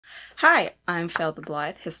Hi, I'm Fel the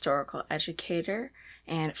Blythe, historical educator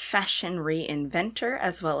and fashion reinventor,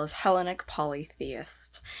 as well as Hellenic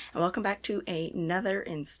polytheist. And welcome back to another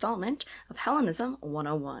installment of Hellenism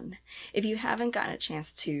 101. If you haven't gotten a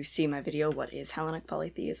chance to see my video, What is Hellenic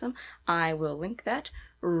Polytheism?, I will link that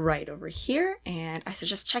right over here, and I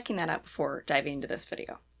suggest checking that out before diving into this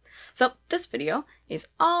video. So this video is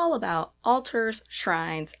all about altars,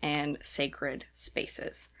 shrines, and sacred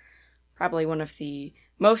spaces. Probably one of the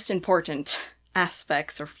most important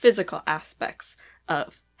aspects or physical aspects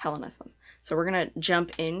of Hellenism. So we're going to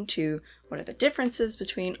jump into what are the differences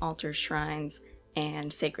between altars, shrines,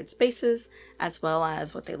 and sacred spaces, as well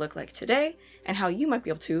as what they look like today, and how you might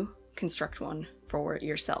be able to construct one for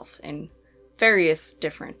yourself in various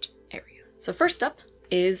different areas. So first up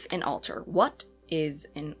is an altar. What is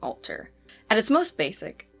an altar? At its most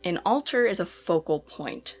basic, an altar is a focal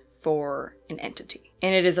point for an entity.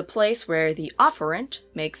 And it is a place where the offerant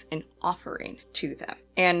makes an offering to them.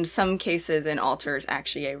 And in some cases, an altar is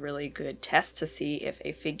actually a really good test to see if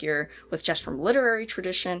a figure was just from literary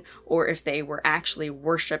tradition or if they were actually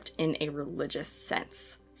worshipped in a religious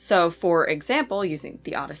sense. So, for example, using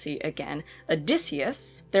the Odyssey again,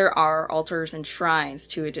 Odysseus, there are altars and shrines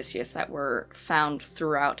to Odysseus that were found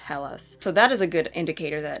throughout Hellas. So that is a good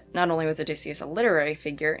indicator that not only was Odysseus a literary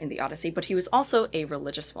figure in the Odyssey, but he was also a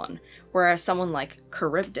religious one. Whereas someone like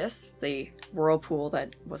Charybdis, the whirlpool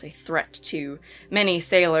that was a threat to many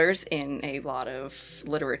sailors in a lot of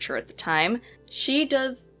literature at the time, she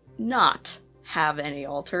does not have any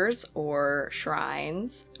altars or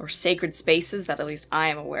shrines or sacred spaces that at least I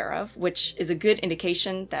am aware of, which is a good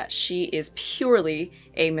indication that she is purely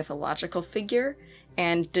a mythological figure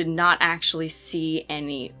and did not actually see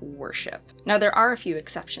any worship. Now, there are a few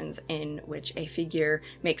exceptions in which a figure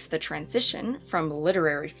makes the transition from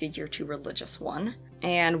literary figure to religious one,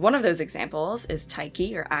 and one of those examples is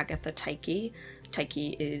Tyche, or Agatha Tyche.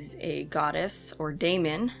 Tyche is a goddess or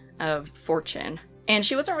daemon of fortune. And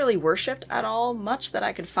she wasn't really worshipped at all, much that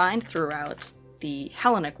I could find throughout the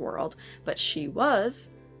Hellenic world, but she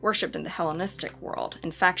was worshipped in the Hellenistic world.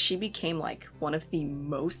 In fact, she became like one of the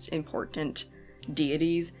most important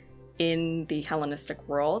deities in the Hellenistic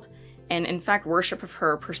world. And in fact, worship of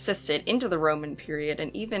her persisted into the Roman period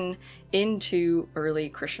and even into early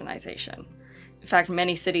Christianization. In fact,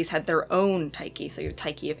 many cities had their own Tyche, so you have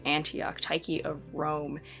Tyche of Antioch, Tyche of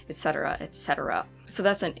Rome, etc., etc. So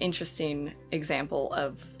that's an interesting example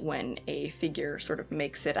of when a figure sort of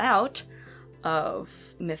makes it out of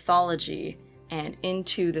mythology and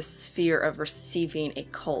into the sphere of receiving a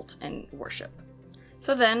cult and worship.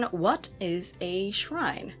 So then, what is a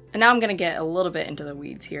shrine? And now I'm going to get a little bit into the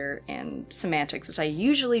weeds here and semantics, which I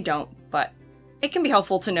usually don't, but it can be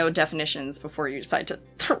helpful to know definitions before you decide to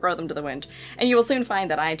throw them to the wind. And you will soon find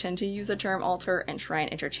that I tend to use the term altar and shrine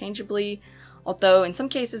interchangeably, although in some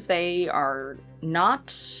cases they are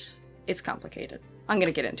not. It's complicated. I'm going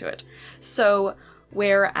to get into it. So,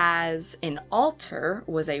 whereas an altar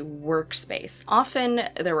was a workspace, often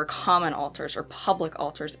there were common altars or public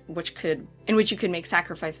altars in which you could make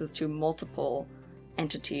sacrifices to multiple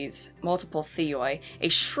entities, multiple theoi. A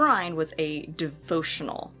shrine was a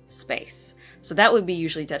devotional space. So that would be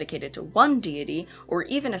usually dedicated to one deity or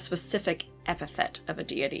even a specific epithet of a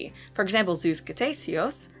deity. For example, Zeus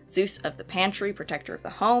Ktesios, Zeus of the pantry, protector of the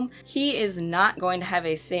home, he is not going to have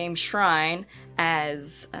a same shrine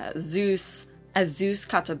as Zeus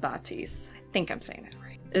Katabates. I think I'm saying that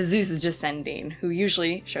right. Zeus descending, who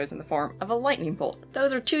usually shows in the form of a lightning bolt.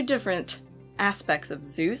 Those are two different aspects of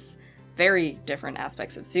Zeus, very different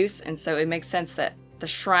aspects of Zeus, and so it makes sense that the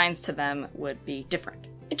shrines to them would be different.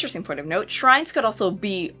 Interesting point of note, shrines could also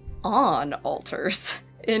be on altars,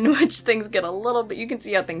 in which things get a little bit, you can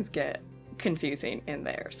see how things get confusing in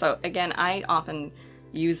there. So again, I often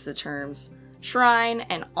use the terms shrine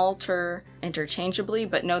and altar interchangeably,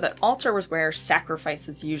 but know that altar was where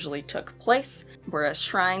sacrifices usually took place, whereas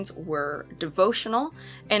shrines were devotional,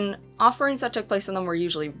 and offerings that took place in them were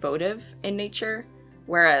usually votive in nature,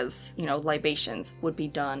 whereas, libations would be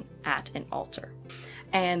done at an altar.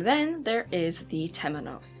 And then there is the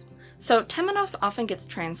temenos. So temenos often gets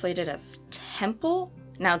translated as temple.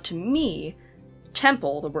 Now to me,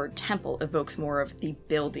 temple, the word temple, evokes more of the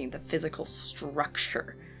building, the physical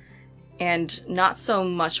structure, and not so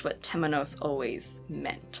much what temenos always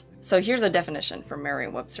meant. So here's a definition from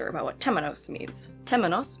Merriam-Webster about what temenos means.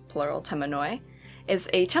 Temenos, plural temenoi, is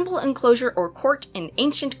a temple enclosure or court in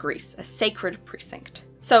ancient Greece, a sacred precinct.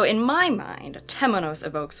 So in my mind, temenos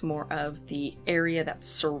evokes more of the area that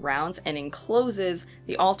surrounds and encloses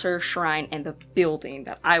the altar, shrine, and the building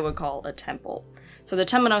that I would call a temple. So the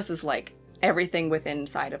temenos is like everything within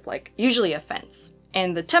inside of usually a fence.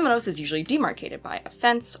 And the temenos is usually demarcated by a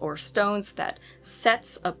fence or stones that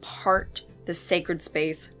sets apart the sacred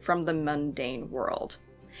space from the mundane world.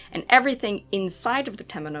 And everything inside of the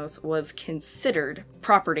temenos was considered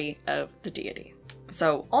property of the deity.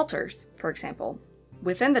 So altars, for example,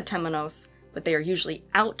 within the temenos, but they are usually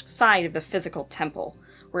outside of the physical temple,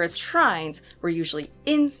 whereas shrines were usually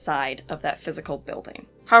inside of that physical building.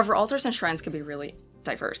 However, altars and shrines can be really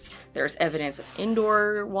diverse. There's evidence of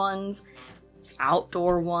indoor ones,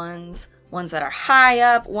 outdoor ones, ones that are high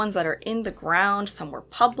up, ones that are in the ground, some were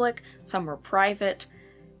public, some were private.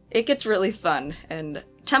 It gets really fun, and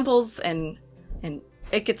temples and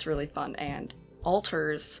it gets really fun, and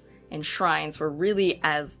altars and shrines were really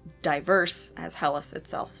as diverse as Hellas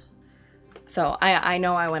itself. So I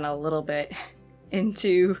know I went a little bit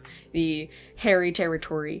into the hairy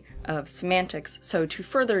territory of semantics, so to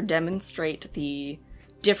further demonstrate the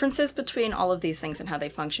differences between all of these things and how they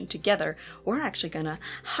function together, we're actually gonna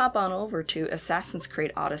hop on over to Assassin's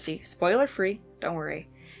Creed Odyssey, spoiler free, don't worry,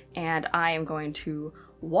 and I am going to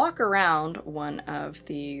walk around one of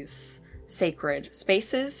these sacred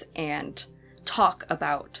spaces and talk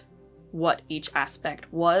about what each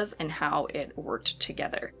aspect was and how it worked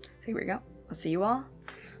together. So here we go. I'll see you all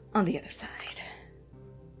on the other side.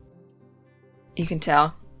 You can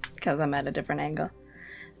tell because I'm at a different angle.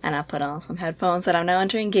 And I put on some headphones that I'm now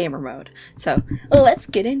entering gamer mode. So let's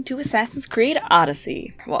get into Assassin's Creed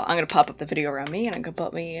Odyssey. Well, I'm going to pop up the video around me and I'm going to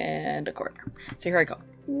put me in a corner. So here I go.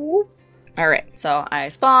 Whoop. Alright, so I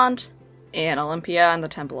spawned in Olympia in the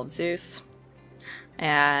Temple of Zeus.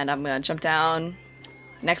 And I'm going to jump down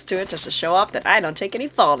next to it just to show off that I don't take any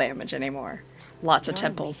fall damage anymore. Lots of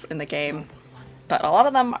temples in the game, but a lot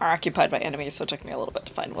of them are occupied by enemies, so it took me a little bit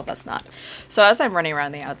to find one that's not. So as I'm running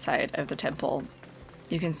around the outside of the temple,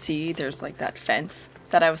 you can see there's like that fence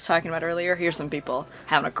that I was talking about earlier. Here's some people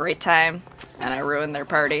having a great time, and I ruined their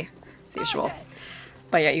party, as usual.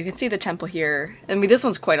 But yeah, you can see the temple here. I mean, this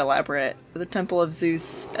one's quite elaborate. The Temple of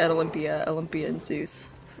Zeus at Olympia, Olympia and Zeus,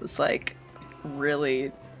 was like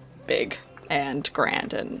really big and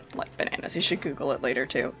grand and like bananas. You should Google it later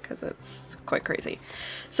too, because it's quite crazy.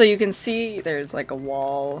 So you can see there's like a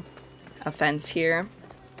wall, a fence here.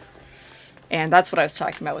 And that's what I was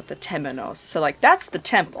talking about with the temenos. So like that's the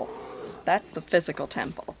temple. That's the physical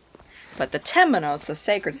temple. But the temenos, the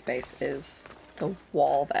sacred space, is the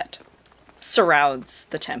wall that surrounds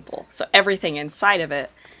the temple. So everything inside of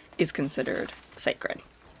it is considered sacred.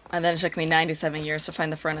 And then it took me 97 years to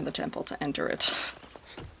find the front of the temple to enter it.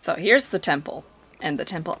 So here's the temple and the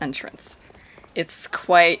temple entrance. It's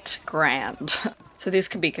quite grand. So these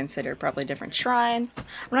could be considered probably different shrines.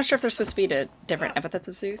 I'm not sure if they're supposed to be to different epithets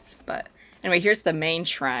of Zeus, but anyway, here's the main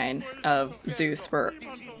shrine of Zeus where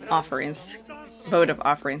offerings, votive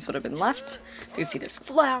offerings would have been left. So you can see there's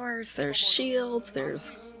flowers, there's shields,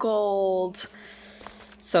 there's gold.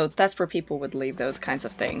 So that's where people would leave those kinds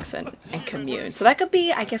of things and commune. So that could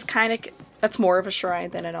be, I guess, kind of, that's more of a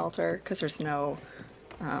shrine than an altar, because there's no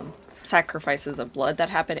sacrifices of blood that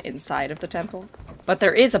happen inside of the temple. But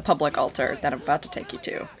there is a public altar that I'm about to take you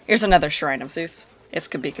to. Here's another shrine of Zeus. This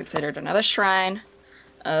could be considered another shrine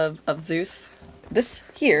of Zeus. This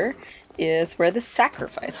here is where the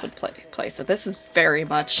sacrifice would play. So this is very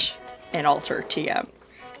much an altar TM.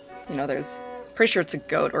 You know, there's, pretty sure it's a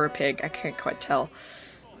goat or a pig, I can't quite tell,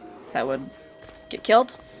 that would get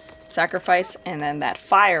killed, sacrifice, and then that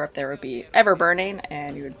fire up there would be ever burning,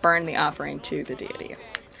 and you would burn the offering to the deity.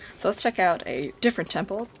 So let's check out a different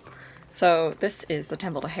temple. So this is the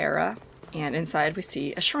Temple to Hera, and inside we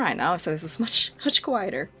see a shrine. Now, so this is much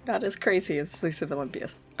quieter, not as crazy as Zeus of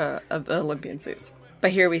Olympian Zeus.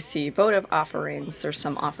 But here we see votive offerings. There's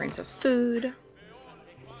some offerings of food,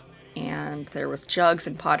 and there was jugs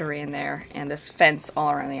and pottery in there, and this fence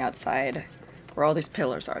all around the outside where all these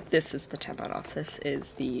pillars are. This is the temenos. This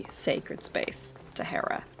is the sacred space to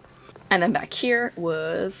Hera. And then back here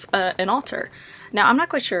was an altar. Now, I'm not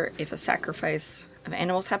quite sure if a sacrifice of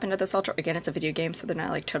animals happened at this altar. Again, it's a video game, so they're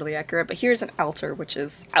not like totally accurate, but here's an altar, which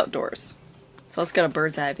is outdoors. So let's get a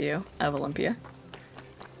bird's eye view of Olympia.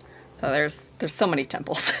 So there's so many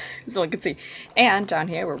temples, as one can see. And down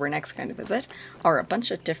here, where we're next going to visit, are a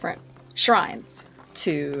bunch of different shrines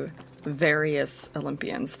to various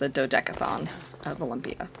Olympians, the dodecathon of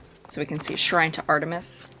Olympia. So we can see shrine to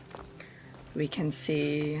Artemis. We can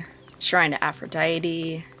see shrine to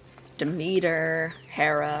Aphrodite, Demeter,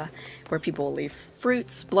 Hera, where people will leave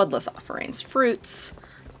fruits, bloodless offerings, fruits.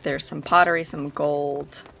 There's some pottery, some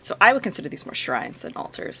gold. So I would consider these more shrines than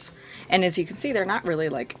altars. And as you can see, they're not really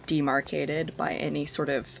like demarcated by any sort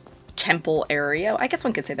of temple area. I guess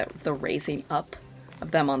one could say that the raising up of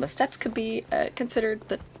them on the steps could be considered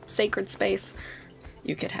the sacred space.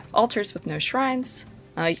 You could have altars with no shrines.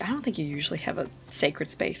 I don't think you usually have a sacred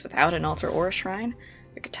space without an altar or a shrine.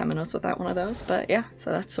 Like a temenos without one of those, but yeah,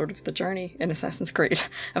 so that's sort of the journey in Assassin's Creed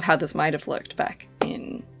of how this might have looked back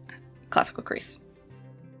in classical Greece.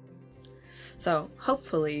 So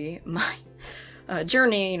hopefully my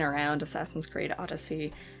journeying around Assassin's Creed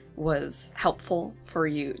Odyssey was helpful for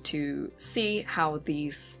you to see how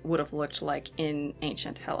these would have looked like in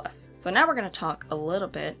ancient Hellas. So now we're going to talk a little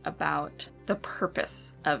bit about the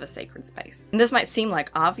purpose of a sacred space. And this might seem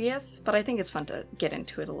like obvious, but I think it's fun to get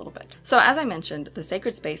into it a little bit. So as I mentioned, the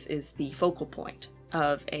sacred space is the focal point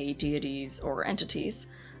of a deity's or entity's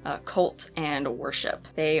cult and worship.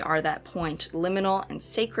 They are that point, liminal and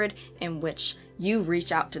sacred, in which you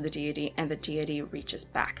reach out to the deity and the deity reaches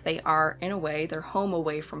back. They are, in a way, their home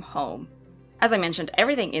away from home. As I mentioned,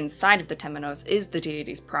 everything inside of the temenos is the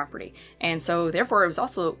deity's property, and so therefore it was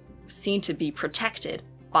also seen to be protected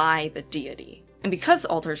by the deity. And because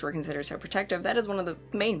altars were considered so protective, that is one of the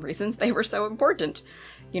main reasons they were so important.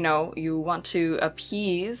 You know, you want to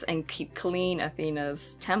appease and keep clean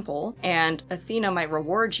Athena's temple, and Athena might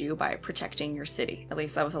reward you by protecting your city. At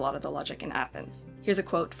least that was a lot of the logic in Athens. Here's a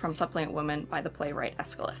quote from Suppliant Woman by the playwright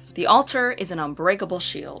Aeschylus. "The altar is an unbreakable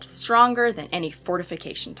shield, stronger than any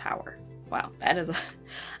fortification tower." Wow, that's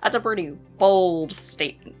a pretty bold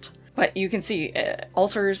statement. But you can see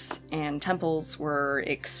altars and temples were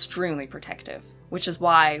extremely protective, which is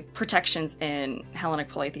why protections in Hellenic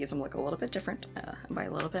polytheism look a little bit different, and by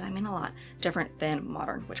a little bit I mean a lot, different than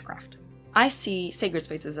modern witchcraft. I see sacred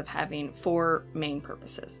spaces as having 4 main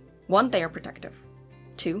purposes. 1, they are protective.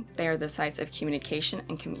 2, they are the sites of communication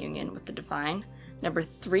and communion with the divine. Number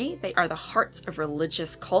 3, they are the hearts of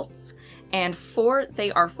religious cults. And 4,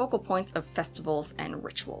 they are focal points of festivals and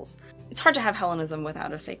rituals. It's hard to have Hellenism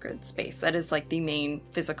without a sacred space. That is like the main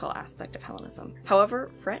physical aspect of Hellenism. However,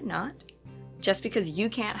 fret not. Just because you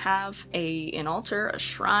can't have an altar, a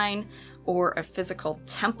shrine, or a physical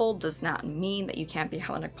temple does not mean that you can't be a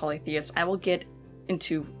Hellenic polytheist. I will get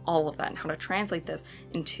into all of that and how to translate this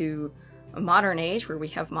into a modern age where we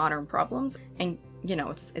have modern problems. And, you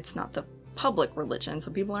know, it's not the public religion, so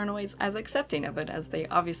people aren't always as accepting of it as they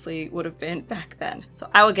obviously would have been back then. So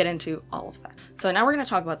I will get into all of that. So now we're going to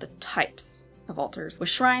talk about the types of altars. With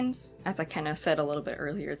shrines, as I kind of said a little bit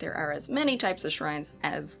earlier, there are as many types of shrines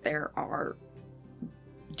as there are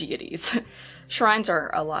deities. Shrines are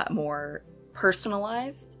a lot more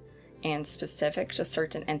personalized and specific to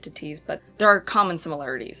certain entities, but there are common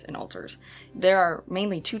similarities in altars. There are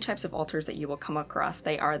mainly 2 types of altars that you will come across.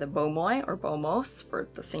 They are the bomoi, or bomos, for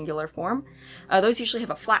the singular form. Those usually have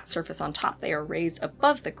a flat surface on top. They are raised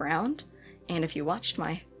above the ground, and if you watched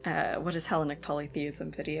my What is Hellenic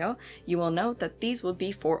Polytheism video, you will note that these would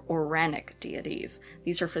be for Uranic deities.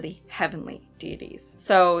 These are for the heavenly deities.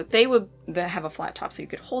 So they would have a flat top so you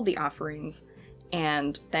could hold the offerings,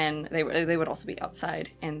 and then they would also be outside,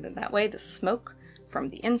 and then that way the smoke from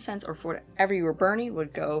the incense or for whatever you were burning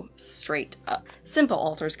would go straight up. Simple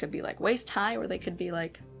altars could be like waist high, or they could be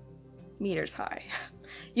like meters high.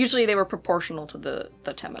 Usually they were proportional to the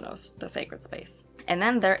temenos, the sacred space. And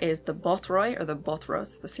then there is the bothroi, or the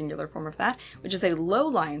bothros, the singular form of that, which is a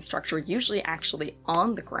low-lying structure, usually actually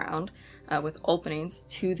on the ground, with openings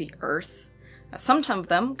to the earth. Some of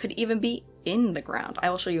them could even be in the ground. I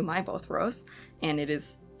will show you my bothros, and it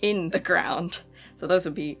is in the ground. So those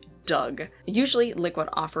would be dug. Usually liquid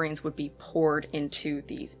offerings would be poured into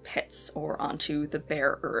these pits or onto the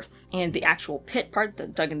bare earth. And the actual pit part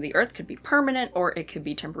that dug into the earth could be permanent, or it could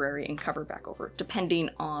be temporary and covered back over, depending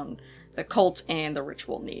on the cult and the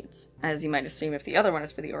ritual needs. As you might assume, if the other one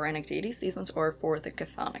is for the Uranic deities, these ones are for the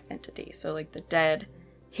chthonic entities, so like the dead,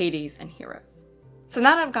 Hades, and heroes. So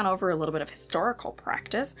now that I've gone over a little bit of historical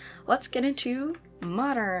practice, let's get into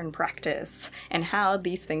modern practice and how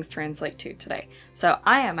these things translate to today. So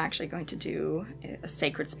I am actually going to do a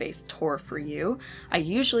sacred space tour for you. I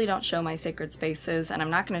usually don't show my sacred spaces, and I'm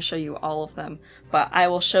not going to show you all of them, but I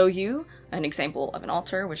will show you an example of an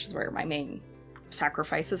altar, which is where my main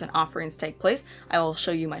sacrifices and offerings take place. I will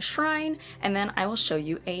show you my shrine, and then I will show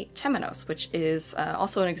you a temenos, which is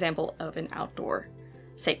also an example of an outdoor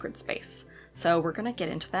sacred space. So we're gonna get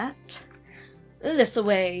into that this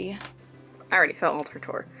way. I already saw altar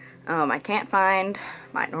tour. I can't find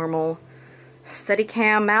my normal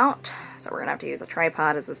Steadicam mount, so we're gonna have to use a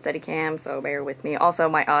tripod as a Steadicam, so bear with me. Also,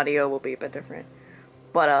 my audio will be a bit different,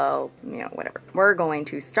 but you know, whatever. We're going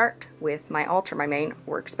to start with my altar, my main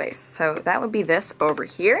workspace. So that would be this over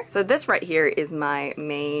here. So this right here is my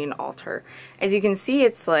main altar. As you can see,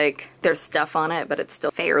 it's like there's stuff on it, but it's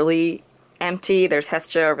still fairly empty. There's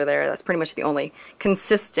Hestia over there. That's pretty much the only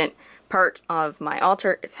consistent part of my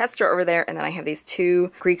altar is Hestra over there, and then I have these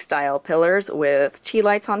 2 Greek-style pillars with chi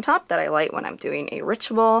lights on top that I light when I'm doing a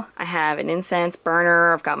ritual. I have an incense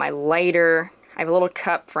burner, I've got my lighter, I have a little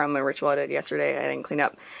cup from a ritual I did yesterday I didn't clean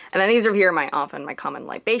up. And then these over here are my common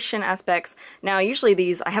libation aspects. Now usually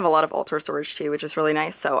these, I have a lot of altar storage too, which is really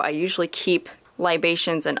nice, so I usually keep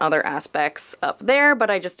libations and other aspects up there, but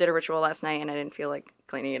I just did a ritual last night and I didn't feel like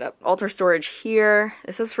cleaning it up. Altar storage here.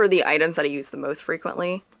 This is for the items that I use the most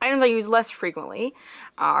frequently. Items I use less frequently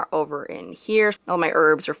are over in here. All my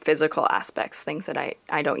herbs or physical aspects, things that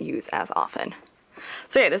I don't use as often.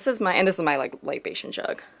 So yeah, this is my like libation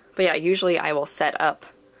jug. But yeah, usually I will set up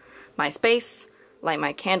my space, light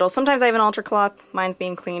my candle. Sometimes I have an altar cloth. Mine's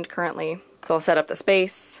being cleaned currently. So I'll set up the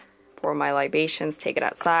space, pour my libations, take it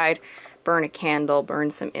outside, burn a candle,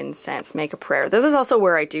 burn some incense, make a prayer. This is also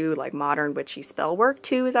where I do like modern witchy spell work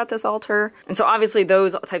too, is at this altar. And so obviously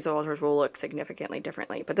those types of altars will look significantly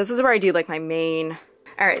differently, but this is where I do like my main.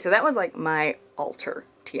 All right, so that was like my altar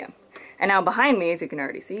TM. And now behind me, as you can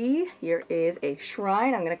already see, here is a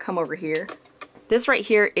shrine. I'm gonna come over here. This right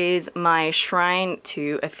here is my shrine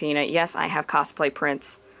to Athena. Yes, I have cosplay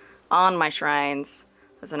prints on my shrines.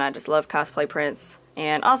 Listen, I just love cosplay prints.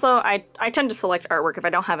 And also, I tend to select artwork. If I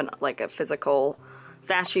don't have a physical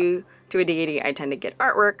statue to a deity, I tend to get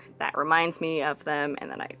artwork that reminds me of them, and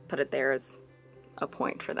then I put it there as a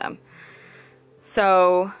point for them.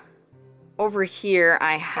 So, over here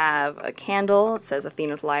I have a candle. It says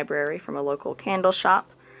Athena's Library from a local candle shop.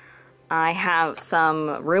 I have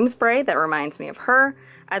some room spray that reminds me of her,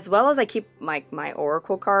 as well as I keep my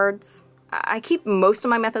oracle cards. I keep most of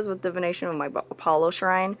my methods with divination in my Apollo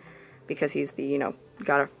shrine, because he's the,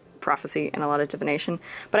 god of prophecy and a lot of divination.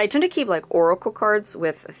 But I tend to keep like oracle cards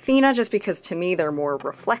with Athena just because to me they're more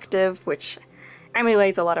reflective, which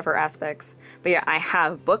emulates a lot of her aspects. But yeah, I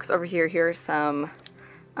have books over here. Here are some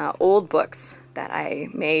old books that I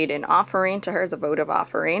made an offering to her as a votive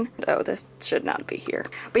offering. Oh, this should not be here.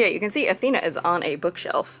 But yeah, you can see Athena is on a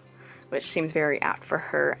bookshelf, which seems very apt for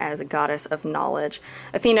her as a goddess of knowledge.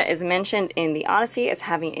 Athena is mentioned in the Odyssey as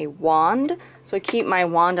having a wand, so I keep my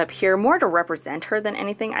wand up here more to represent her than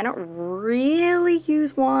anything. I don't really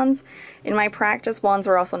use wands in my practice. Wands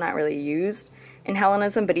are also not really used in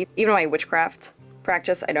Hellenism, but even my witchcraft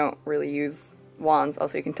practice, I don't really use wands.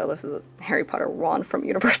 Also, you can tell this is a Harry Potter wand from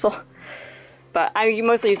Universal. But I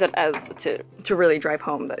mostly use it as to really drive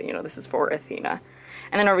home that, this is for Athena.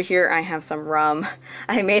 And then over here I have some rum.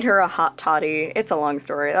 I made her a hot toddy. It's a long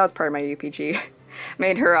story. That was part of my UPG.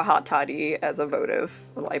 Made her a hot toddy as a votive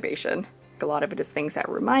libation. A lot of it is things that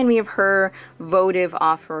remind me of her, votive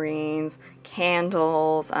offerings,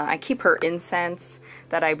 candles. I keep her incense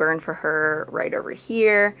that I burn for her right over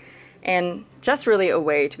here. And just really a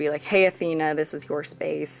way to be like, hey Athena, this is your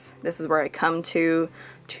space. This is where I come to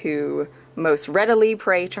most readily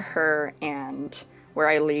pray to her, and where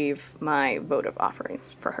I leave my votive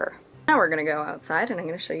offerings for her. Now we're gonna go outside and I'm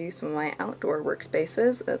gonna show you some of my outdoor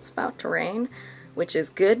workspaces. It's about to rain, which is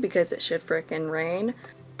good because it should frickin' rain.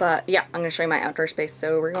 But yeah, I'm gonna show you my outdoor space.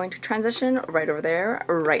 So we're going to transition right over there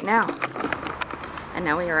right now. And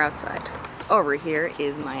now we are outside. Over here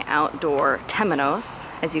is my outdoor temenos.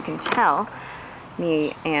 As you can tell,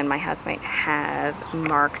 me and my housemate have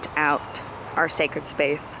marked out our sacred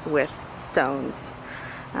space with stones.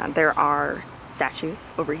 There are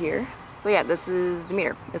statues over here. So yeah, this is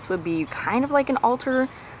Demeter. This would be kind of like an altar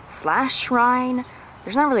slash shrine.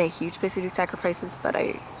 There's not really a huge space to do sacrifices, but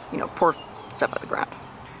I, pour stuff out the ground.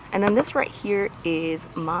 And then this right here is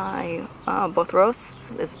my Bothros.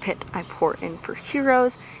 This pit I pour in for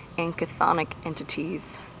heroes and chthonic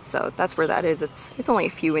entities. So that's where that is. It's only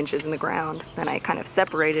a few inches in the ground. Then I kind of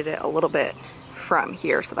separated it a little bit from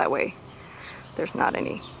here, so that way there's not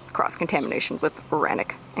any cross-contamination with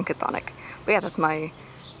Uranic and chthonic. But yeah, that's my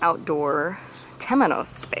outdoor temenos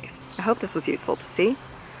space. I hope this was useful to see.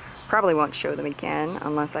 Probably won't show them again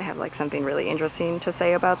unless I have like something really interesting to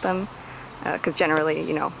say about them. Because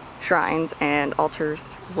generally, shrines and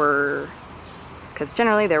altars were, because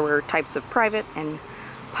generally there were types of private and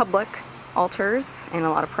public altars, and a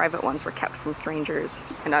lot of private ones were kept from strangers.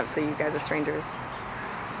 And obviously you guys are strangers.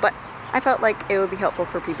 But I felt like it would be helpful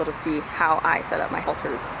for people to see how I set up my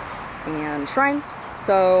altars and shrines.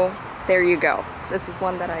 So there you go. This is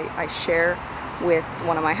one that I share with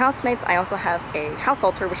one of my housemates. I also have a house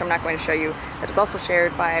altar, which I'm not going to show you, that is also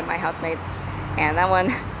shared by my housemates. And that one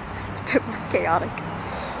is a bit more chaotic.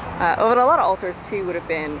 But a lot of altars too would have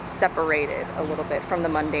been separated a little bit from the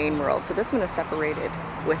mundane world. So this one is separated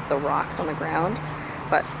with the rocks on the ground.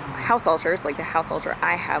 But house altars, like the house altar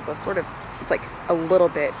I have, was sort of, it's like a little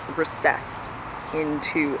bit recessed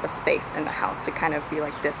into a space in the house to kind of be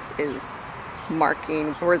like, this is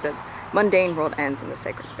marking where the mundane world ends and the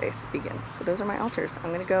sacred space begins. So those are my altars.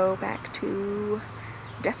 I'm gonna go back to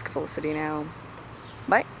desk felicity now.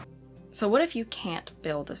 Bye. So what if you can't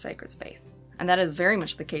build a sacred space? And that is very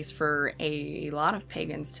much the case for a lot of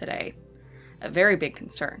pagans today. A very big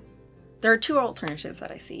concern. There are two alternatives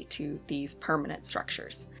that I see to these permanent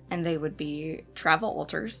structures, and they would be travel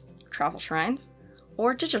altars, travel shrines,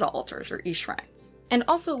 or digital altars or e-shrines. And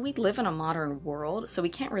also, we live in a modern world, so we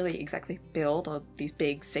can't really exactly build these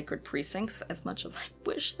big sacred precincts, as much as I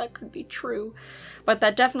wish that could be true. But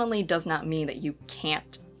that definitely does not mean that you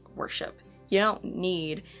can't worship. You don't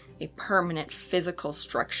need a permanent physical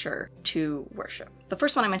structure to worship. The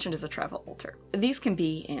first one I mentioned is a travel altar. These can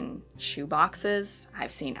be in shoe boxes,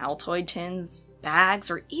 I've seen Altoid tins,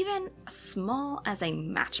 bags, or even as small as a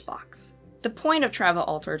matchbox. The point of travel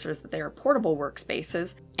altars is that they are portable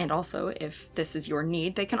workspaces, and also, if this is your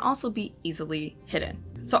need, they can also be easily hidden.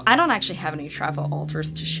 So I don't actually have any travel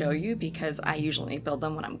altars to show you because I usually build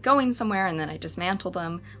them when I'm going somewhere and then I dismantle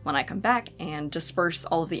them when I come back and disperse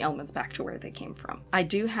all of the elements back to where they came from. I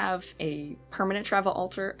do have a permanent travel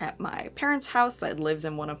altar at my parents' house that lives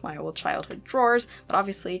in one of my old childhood drawers, but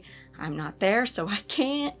obviously I'm not there, so I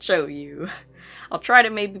can't show you. I'll try to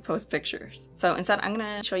maybe post pictures. So instead, I'm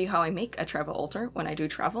gonna show you how I make a travel altar when I do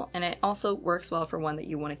travel, and it also works well for one that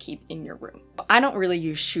you want to keep in your room. I don't really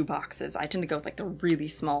use shoe boxes. I tend to go with like the really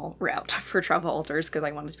small route for travel altars because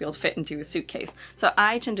I want it to be able to fit into a suitcase. So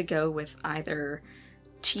I tend to go with either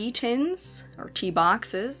tea tins or tea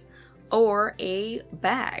boxes or a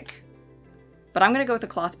bag. But I'm gonna go with a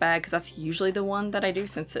cloth bag because that's usually the one that I do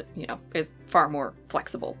since it, is far more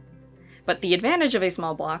flexible. But the advantage of a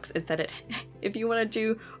small box is that if you want to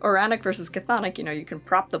do Oranic versus Chthonic, you can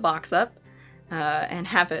prop the box up and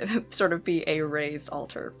have it sort of be a raised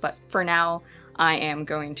altar. But for now, I am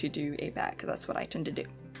going to do a bag because that's what I tend to do.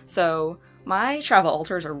 So my travel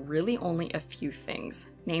altars are really only a few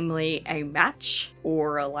things, namely a match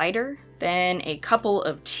or a lighter, then a couple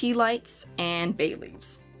of tea lights and bay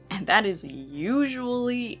leaves. And that is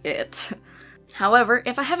usually it. However,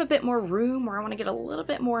 if I have a bit more room or I want to get a little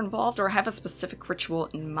bit more involved or have a specific ritual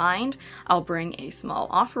in mind, I'll bring a small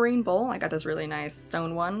offering bowl. I got this really nice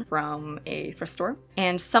stone one from a thrift store.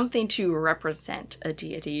 And something to represent a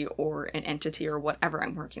deity or an entity or whatever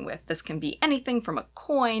I'm working with. This can be anything from a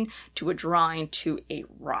coin to a drawing to a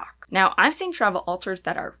rock. Now, I've seen travel altars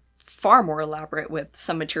that are far more elaborate with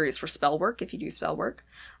some materials for spell work if you do spell work.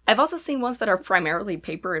 I've also seen ones that are primarily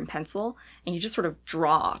paper and pencil, and you just sort of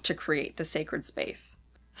draw to create the sacred space.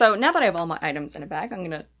 So now that I have all my items in a bag, I'm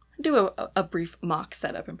going to do a brief mock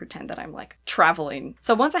setup and pretend that I'm like traveling.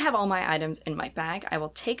 So once I have all my items in my bag, I will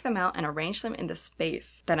take them out and arrange them in the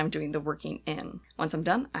space that I'm doing the working in. Once I'm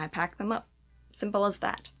done, I pack them up. Simple as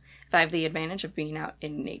that. If I have the advantage of being out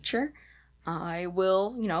in nature, I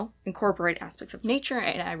will, incorporate aspects of nature,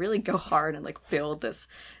 and I really go hard and build this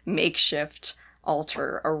makeshift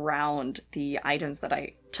altar around the items that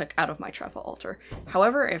I took out of my travel altar.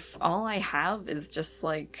 However, if all I have is just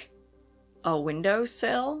a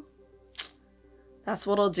windowsill, that's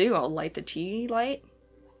what I'll do. I'll light the tea light,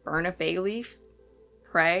 burn a bay leaf,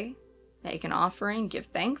 pray, make an offering, give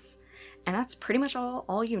thanks, and that's pretty much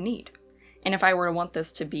all you need. And if I were to want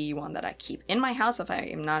this to be one that I keep in my house, if I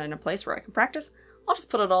am not in a place where I can practice, I'll just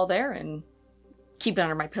put it all there and keep it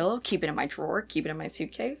under my pillow, keep it in my drawer, keep it in my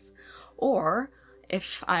suitcase. Or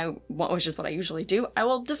if which is what I usually do, I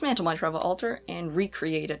will dismantle my travel altar and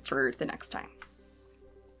recreate it for the next time.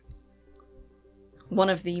 One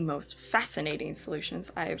of the most fascinating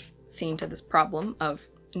solutions I've seen to this problem of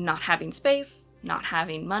not having space, not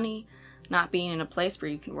having money, not being in a place where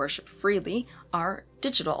you can worship freely are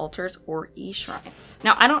digital altars or e-shrines.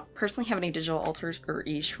 Now, I don't personally have any digital altars or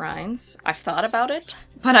e-shrines. I've thought about it,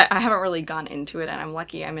 but I haven't really gone into it, and I'm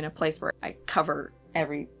lucky I'm in a place where I cover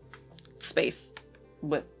every space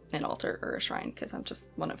with an altar or a shrine because I'm just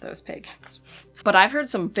one of those pagans. But I've heard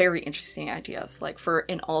some very interesting ideas. Like for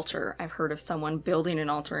an altar, I've heard of someone building an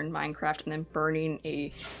altar in Minecraft and then burning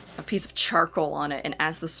a piece of charcoal on it, and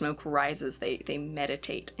as the smoke rises, they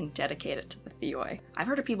meditate and dedicate it to the theoi. I've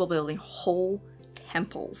heard of people building whole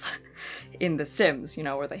temples in The Sims,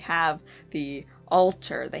 where they have the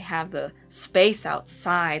altar, they have the space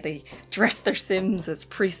outside, they dress their Sims as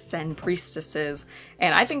priests and priestesses,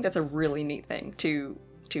 and I think that's a really neat thing to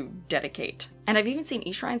dedicate. And I've even seen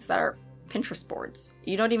e-shrines that are Pinterest boards.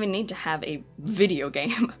 You don't even need to have a video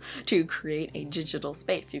game to create a digital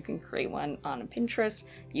space. You can create one on Pinterest.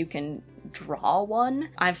 You can draw one.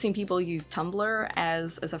 I've seen people use Tumblr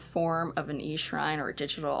as a form of an e-shrine or a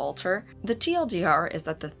digital altar. The TLDR is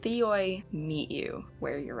that the theoi meet you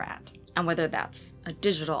where you're at. And whether that's a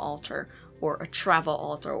digital altar or a travel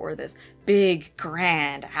altar or this big,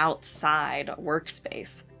 grand, outside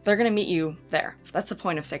workspace, they're going to meet you there. That's the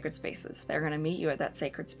point of sacred spaces. They're going to meet you at that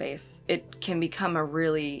sacred space. It can become a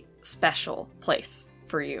really special place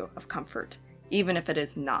for you of comfort, even if it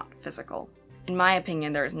is not physical. In my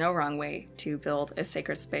opinion, there is no wrong way to build a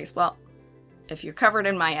sacred space. Well, if you're covered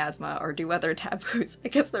in miasma or do other taboos, I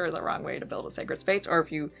guess there is a wrong way to build a sacred space, or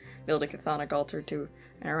if you build a chthonic altar to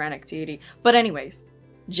an Iranic deity. But anyways,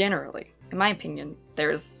 generally, in my opinion,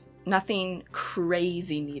 there's nothing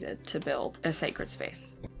crazy needed to build a sacred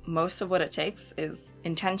space. Most of what it takes is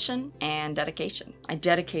intention and dedication. I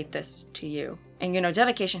dedicate this to you. And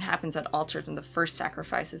dedication happens at altars when the first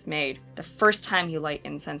sacrifice is made, the first time you light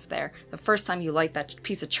incense there, the first time you light that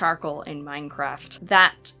piece of charcoal in Minecraft.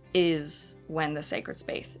 That is when the sacred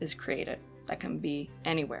space is created. That can be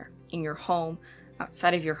anywhere. In your home,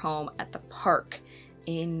 outside of your home, at the park,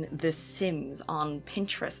 in The Sims, on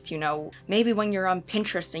Pinterest, maybe when you're on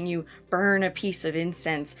Pinterest and you burn a piece of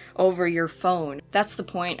incense over your phone. That's the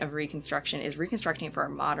point of reconstruction, is reconstructing for our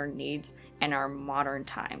modern needs and our modern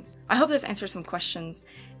times. I hope this answers some questions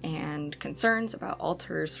and concerns about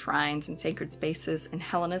altars, shrines, and sacred spaces in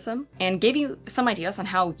Hellenism, and gave you some ideas on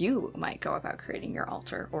how you might go about creating your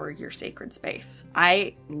altar or your sacred space.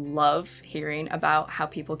 I love hearing about how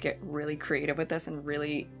people get really creative with this and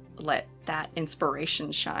really let that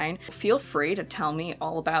inspiration shine. Feel free to tell me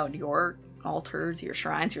all about your altars, your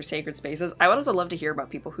shrines, your sacred spaces. I would also love to hear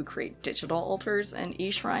about people who create digital altars and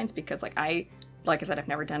e-shrines, because like I said, I've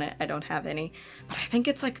never done it. I don't have any, but I think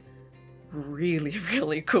it's really,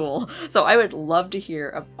 really cool. So I would love to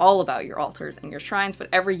hear all about your altars and your shrines.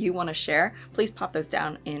 Whatever you want to share, please pop those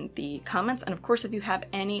down in the comments. And of course, if you have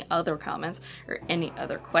any other comments or any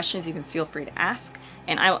other questions, you can feel free to ask,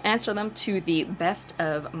 and I will answer them to the best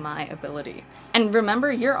of my ability. And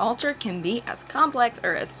remember, your altar can be as complex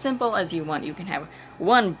or as simple as you want. You can have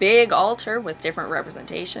one big altar with different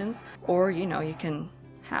representations, or you can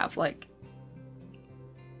have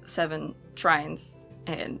 7 shrines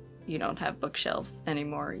and you don't have bookshelves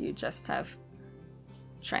anymore, you just have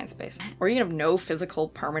shrine space. Or you can have no physical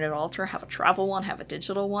permanent altar, have a travel one, have a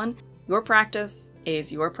digital one. Your practice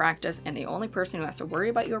is your practice, and the only person who has to worry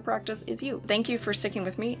about your practice is you. Thank you for sticking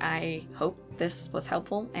with me. I hope this was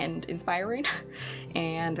helpful and inspiring.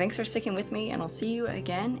 And thanks for sticking with me, and I'll see you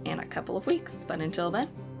again in a couple of weeks. But until then,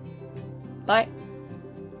 bye.